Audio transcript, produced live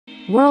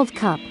World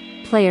Cup,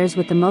 players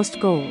with the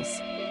most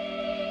goals.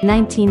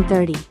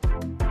 1930.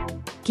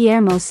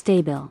 Guillermo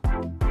Stabil.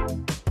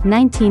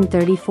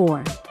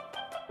 1934.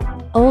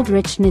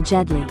 Oldrich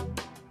Nejedly.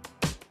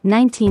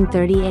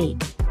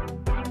 1938.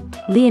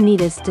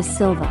 Leonidas da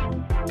Silva.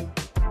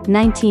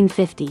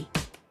 1950.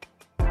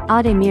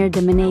 Ademir de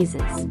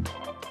Menezes.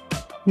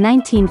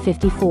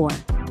 1954.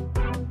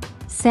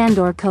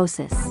 Sandor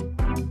Kosas.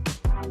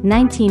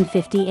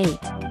 1958.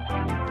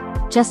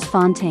 Just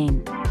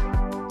Fontaine.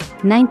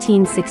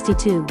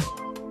 1962.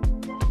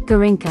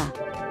 Garinka.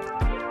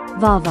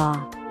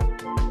 Vava.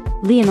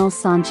 Lionel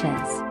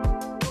Sanchez.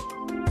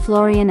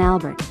 Florian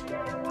Albert.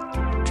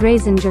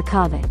 Drazen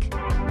Jerkovic.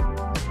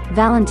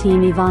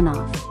 Valentin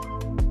Ivanov.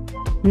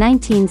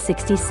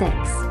 1966.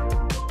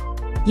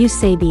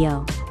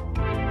 Eusebio.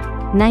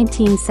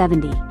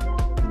 1970.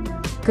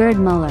 Gerd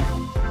Muller.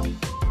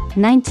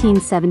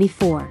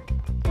 1974.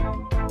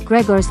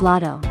 Gregor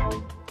Zlato.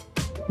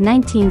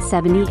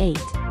 1978.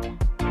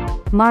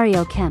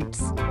 Mario Kempes.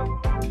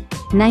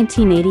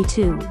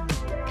 1982.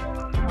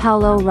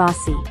 Paolo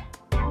Rossi.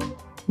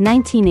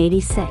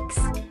 1986.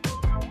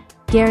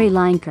 Gary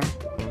Lineker.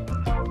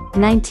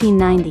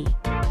 1990.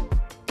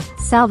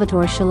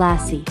 Salvatore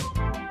Schillaci.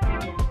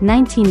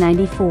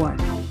 1994.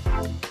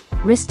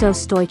 Risto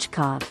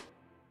Stoichkov.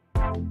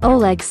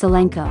 Oleg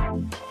Salenko.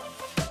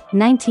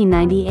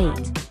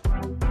 1998.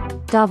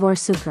 Davor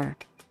Suker.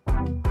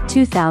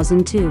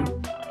 2002.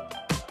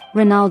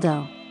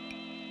 Ronaldo.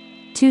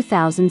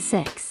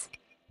 2006.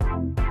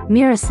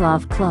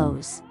 Miroslav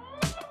Klose.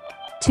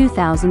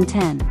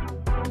 2010.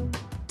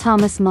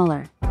 Thomas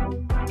Muller.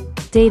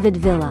 David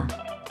Villa.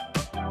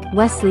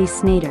 Wesley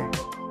Sneijder.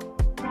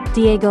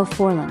 Diego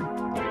Forlan.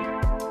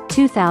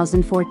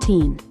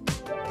 2014.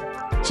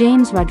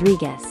 James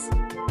Rodriguez.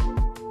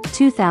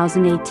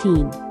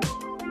 2018.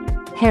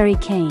 Harry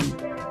Kane.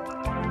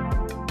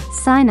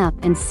 Sign up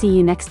and see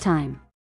you next time.